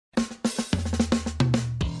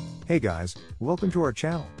Hey guys, welcome to our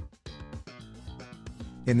channel.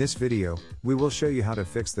 In this video, we will show you how to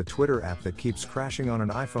fix the Twitter app that keeps crashing on an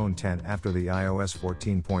iPhone X after the iOS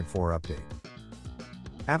 14.4 update.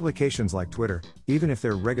 Applications like Twitter, even if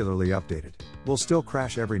they're regularly updated, will still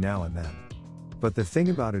crash every now and then. But the thing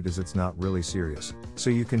about it is it's not really serious, so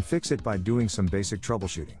you can fix it by doing some basic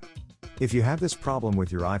troubleshooting. If you have this problem with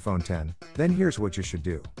your iPhone X, then here's what you should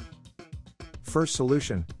do. First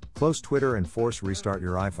solution, close Twitter and force restart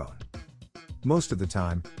your iPhone. Most of the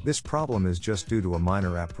time, this problem is just due to a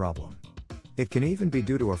minor app problem. It can even be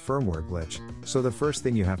due to a firmware glitch, so the first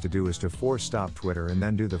thing you have to do is to force stop Twitter and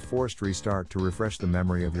then do the forced restart to refresh the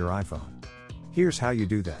memory of your iPhone. Here's how you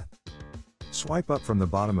do that. Swipe up from the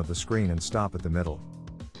bottom of the screen and stop at the middle.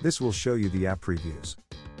 This will show you the app previews.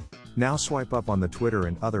 Now swipe up on the Twitter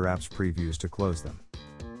and other apps previews to close them.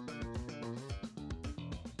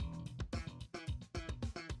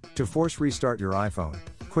 To force restart your iPhone,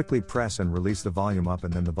 quickly press and release the volume up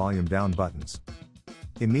and then the volume down buttons.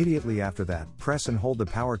 Immediately after that, press and hold the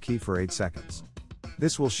power key for 8 seconds.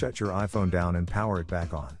 This will shut your iPhone down and power it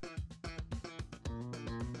back on.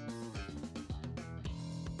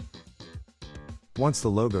 Once the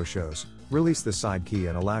logo shows, release the side key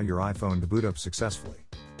and allow your iPhone to boot up successfully.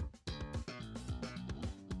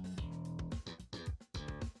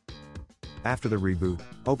 After the reboot,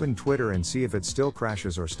 open Twitter and see if it still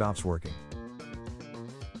crashes or stops working.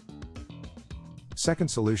 Second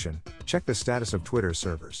solution, check the status of Twitter's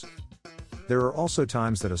servers. There are also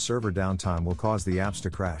times that a server downtime will cause the apps to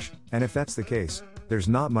crash, and if that's the case, there's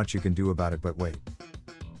not much you can do about it but wait.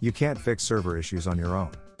 You can't fix server issues on your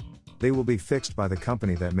own. They will be fixed by the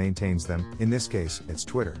company that maintains them, in this case, it's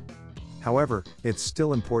Twitter. However, it's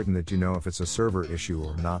still important that you know if it's a server issue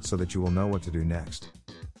or not so that you will know what to do next.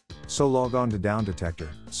 So log on to Down Detector,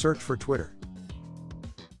 search for Twitter.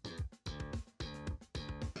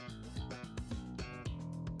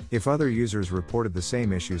 If other users reported the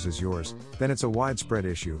same issues as yours, then it's a widespread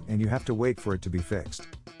issue and you have to wait for it to be fixed.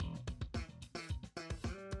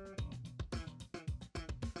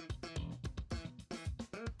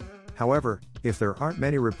 However, if there aren't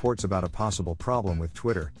many reports about a possible problem with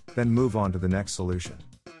Twitter, then move on to the next solution.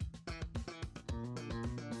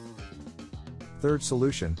 Third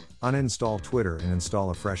solution, uninstall Twitter and install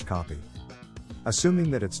a fresh copy. Assuming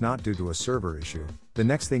that it's not due to a server issue, the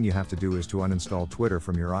next thing you have to do is to uninstall Twitter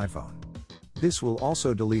from your iPhone. This will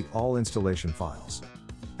also delete all installation files.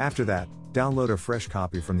 After that, download a fresh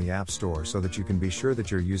copy from the App Store so that you can be sure that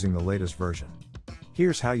you're using the latest version.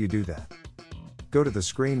 Here's how you do that. Go to the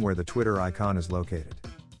screen where the Twitter icon is located.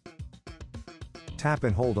 Tap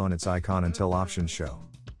and hold on its icon until options show.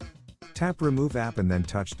 Tap Remove App and then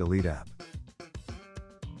touch Delete App.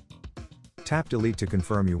 Tap Delete to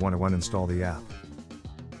confirm you want to uninstall the app.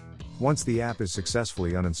 Once the app is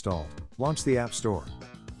successfully uninstalled, launch the App Store.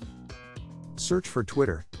 Search for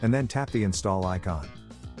Twitter, and then tap the install icon.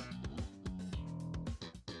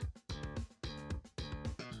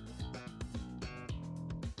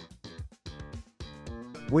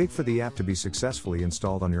 Wait for the app to be successfully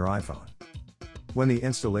installed on your iPhone. When the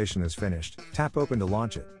installation is finished, tap Open to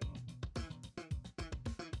launch it.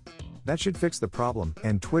 That should fix the problem,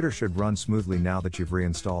 and Twitter should run smoothly now that you've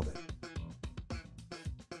reinstalled it.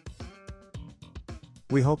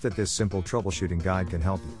 We hope that this simple troubleshooting guide can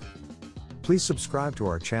help you. Please subscribe to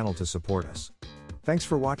our channel to support us. Thanks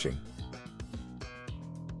for watching.